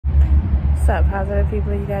What's up, positive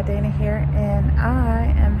people? You got Dana here, and I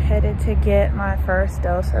am headed to get my first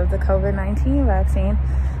dose of the COVID-19 vaccine.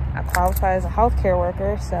 I qualify as a healthcare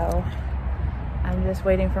worker, so I'm just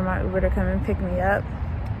waiting for my Uber to come and pick me up.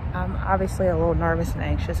 I'm obviously a little nervous and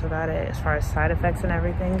anxious about it as far as side effects and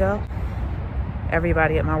everything go.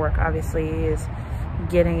 Everybody at my work obviously is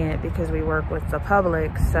getting it because we work with the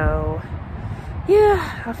public, so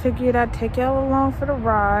yeah, I figured I'd take y'all along for the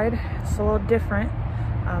ride. It's a little different.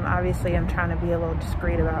 Obviously I'm trying to be a little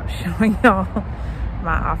discreet about showing y'all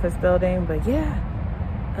my office building, but yeah,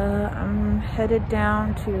 I'm headed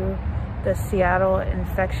down to the Seattle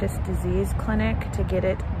Infectious Disease Clinic to get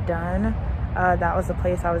it done. That was the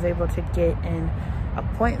place I was able to get an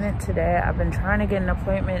appointment today. I've been trying to get an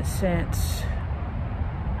appointment since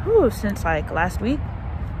like last week.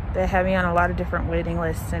 They had me on a lot of different waiting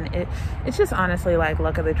lists, and it's just honestly like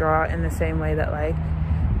luck of the draw, in the same way that like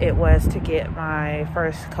it was to get my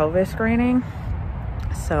first COVID screening.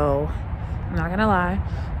 So I'm not gonna lie,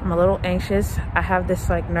 I'm a little anxious. I have this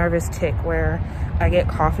like nervous tick where I get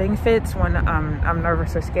coughing fits when I'm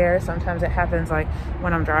nervous or scared. Sometimes it happens like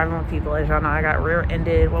when I'm driving with people. As y'all know, I got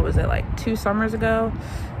rear-ended, what was it, like 2 summers ago?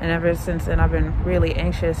 And ever since then, I've been really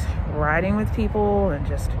anxious riding with people and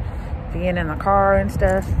just being in the car and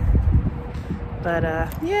stuff. But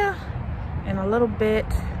yeah, in a little bit,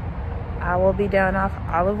 I will be down off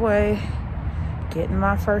Olive Way getting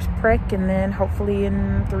my first prick, and then hopefully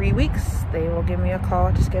in 3 weeks they will give me a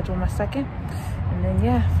call to schedule my second. And then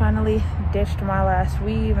yeah, finally ditched my last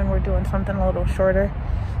weave, and we're doing something a little shorter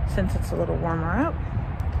since it's a little warmer out.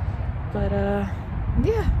 But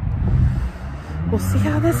yeah, we'll see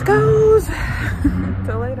how this goes.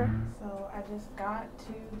 Till later. So I just got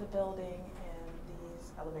to the building and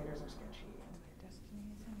these elevators are sketchy. My destiny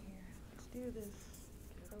is in here. Let's do this.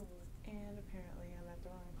 Get over it. And apparently I'm at the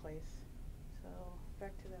wrong place. So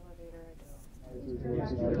back to the elevator I go.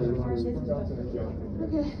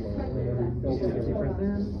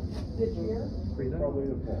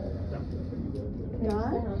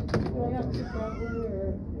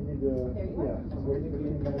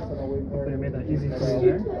 They made that easy for you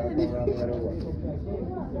there.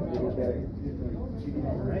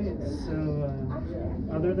 Alright, so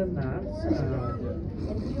other than that,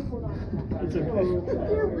 it's okay.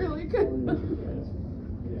 You're really good.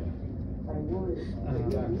 I'm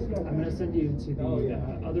going to send you to the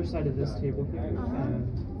other side of this table here.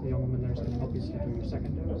 The young woman there is going to help you schedule your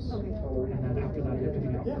second dose. And then after that, you have to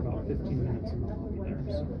hang out for about 15 minutes and I'll be there.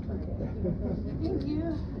 So. Thank you.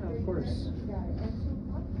 Yeah, of course.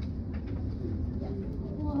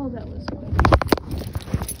 Well, that was fun.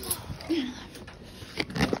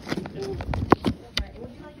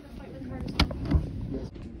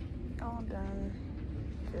 All done.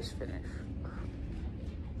 Just finished.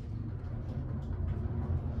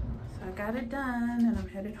 So I got it done and I'm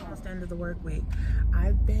headed home. It's the end of the work week.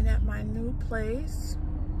 I've been at my new place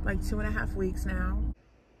like 2.5 weeks now.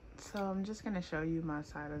 So I'm just gonna show you my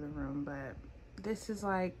side of the room, but this is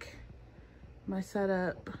like my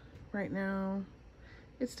setup right now.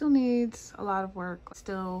 It still needs a lot of work.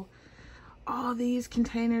 Still all these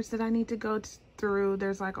containers that I need to go through.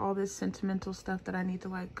 There's like all this sentimental stuff that I need to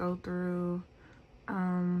like go through.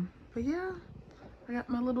 But yeah, I got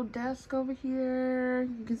my little desk over here.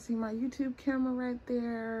 You can see my YouTube camera right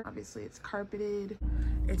there. Obviously it's carpeted.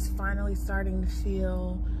 It's finally starting to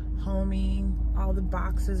feel homey. All the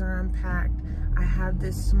boxes are unpacked. I have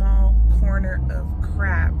this small corner of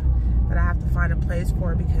crap that I have to find a place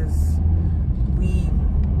for because we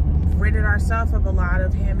ridded ourselves of a lot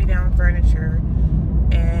of hand-me-down furniture,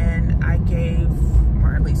 and I gave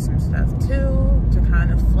Marley some stuff too to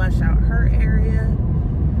kind of flesh out her area.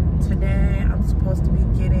 Today I'm supposed to be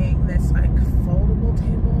getting this like foldable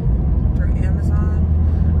table through Amazon.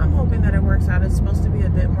 I'm hoping that it works out. It's supposed to be a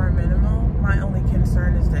bit more minimal. My only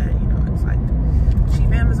concern is that, you know, it's like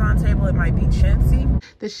cheap Amazon table, it might be chintzy.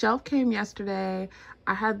 The shelf came yesterday.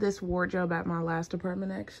 I had this wardrobe at my last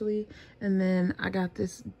apartment actually, and then I got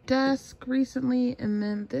this desk recently, and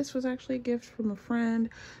then this was actually a gift from a friend.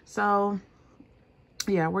 So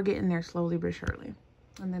yeah, we're getting there slowly but surely.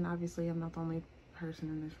 And then obviously I'm not the only person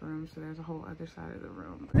in this room, so there's a whole other side of the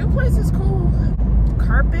room. New place is cool.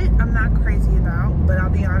 Carpet I'm not crazy about, but I'll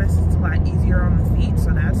be honest, it's a lot easier on the feet,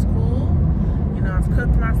 so that's cool. You know, I've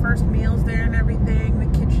cooked my first meals there and everything. The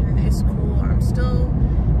kitchen is cool. I'm still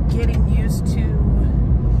getting used to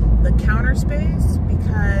the counter space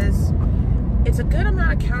because it's a good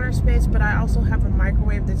amount of counter space, but I also have a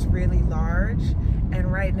microwave that's really large,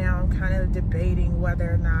 and right now I'm kind of debating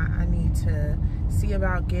whether or not I need to see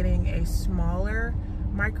about getting a smaller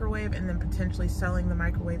microwave and then potentially selling the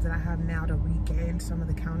microwave that I have now to regain some of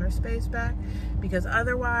the counter space back, because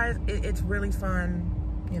otherwise it's really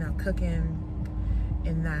fun, you know, cooking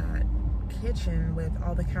in that kitchen with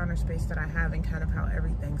all the counter space that I have and kind of how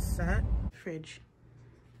everything's set. Fridge.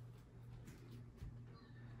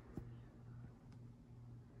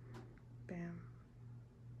 Bam.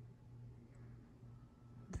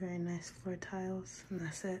 Very nice floor tiles, and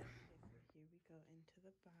that's it. Here we go into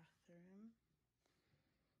the bathroom.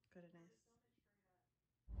 Got a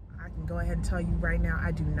nice. I can go ahead and tell you right now,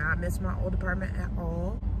 I do not miss my old apartment at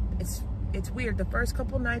all. It's weird. The first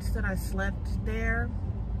couple nights that I slept there,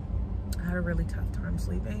 I had a really tough time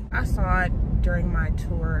sleeping. I saw it during my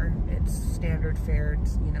tour. It's standard fare,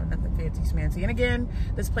 it's, you know, nothing fancy schmancy. And again,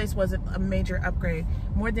 this place wasn't a major upgrade.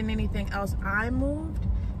 More than anything else, I moved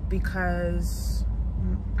because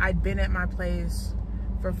I'd been at my place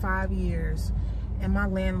for 5 years and my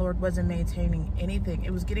landlord wasn't maintaining anything.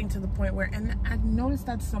 It was getting to the point where, and I noticed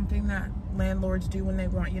that's something that landlords do when they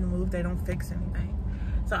want you to move, they don't fix anything.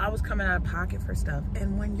 So I was coming out of pocket for stuff.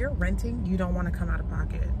 And when you're renting, you don't want to come out of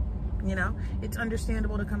pocket. You know, it's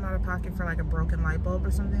understandable to come out of pocket for like a broken light bulb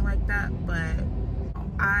or something like that, but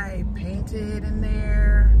I painted in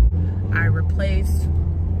there, I replaced,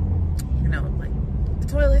 you know, like the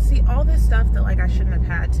toilet seat, all this stuff that like I shouldn't have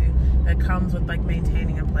had to, that comes with like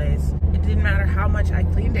maintaining a place. It didn't matter how much I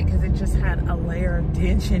cleaned it because it just had a layer of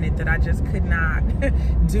dinge in it that I just could not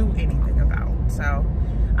do anything about. So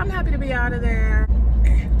I'm happy to be out of there.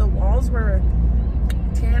 The walls were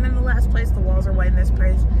tan in the last place, the walls are white in this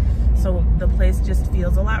place, so the place just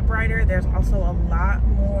feels a lot brighter. There's also a lot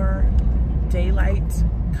more daylight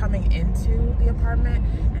coming into the apartment,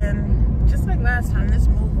 and just like last time, this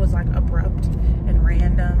move was like abrupt and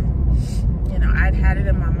random. You know, I'd had it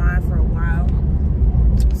in my mind for a while.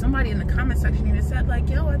 Somebody in the comment section even said like,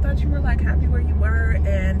 yo, I thought you were like happy where you were,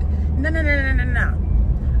 and no.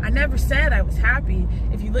 I never said I was happy.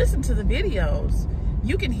 If you listen to the videos,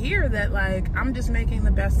 you can hear that like I'm just making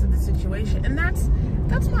the best of the situation, and that's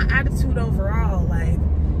my attitude overall. Like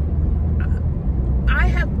I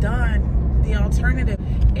have done the alternative.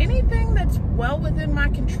 Anything that's well within my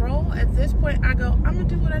control at this point, I go, I'm gonna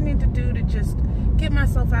do what I need to do to just get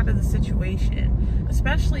myself out of the situation,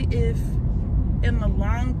 especially if in the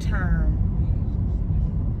long term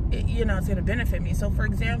you know, it's gonna benefit me. So for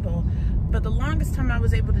example, but the longest time I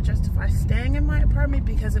was able to justify staying in my apartment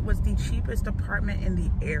because it was the cheapest apartment in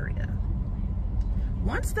the area.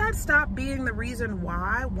 Once that stopped being the reason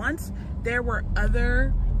why, once there were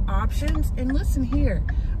other options, and listen here,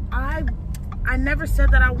 I never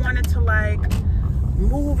said that I wanted to like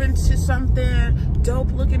move into something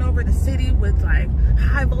dope looking over the city with like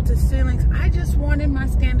high voltage ceilings. I just wanted my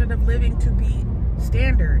standard of living to be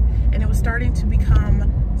standard, and it was starting to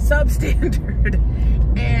become substandard,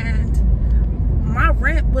 and my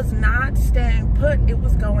rent was not staying put, it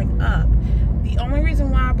was going up. The only reason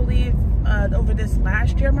why I believe over this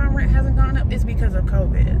last year my rent hasn't gone up is because of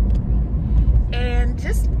COVID. And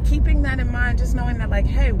just keeping that in mind, just knowing that like,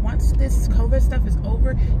 hey, once this COVID stuff is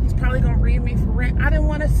over, he's probably gonna read me for rent. I didn't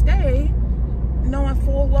want to stay knowing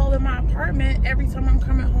full well in my apartment every time I'm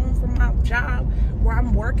coming home from my job, where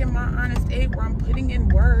I'm working my honest 8, where I'm putting in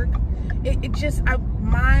work. It just,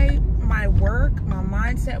 my work, my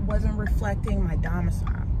mindset wasn't reflecting my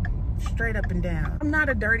domicile, straight up and down. I'm not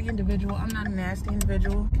a dirty individual. I'm not a nasty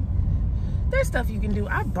individual. There's stuff you can do.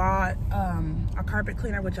 I bought a carpet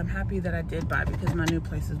cleaner, which I'm happy that I did buy because my new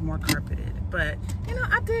place is more carpeted. But, you know,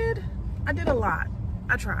 I did a lot.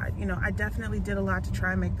 I tried, you know, I definitely did a lot to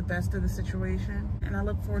try and make the best of the situation. And I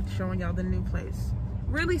look forward to showing y'all the new place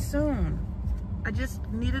really soon. I just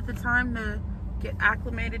needed the time to get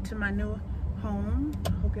acclimated to my new home.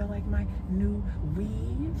 I hope y'all like my new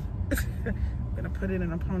weave. I'm gonna put it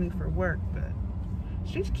in a pony for work, but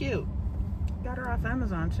she's cute. Got her off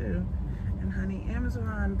Amazon too. And honey,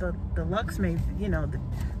 Amazon, the looks may, you know,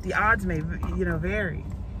 the odds may, you know, vary.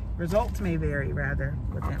 Results may vary rather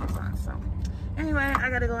with Amazon. So anyway, I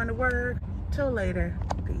gotta go into work. Till later.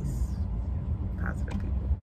 Peace. Positive peace.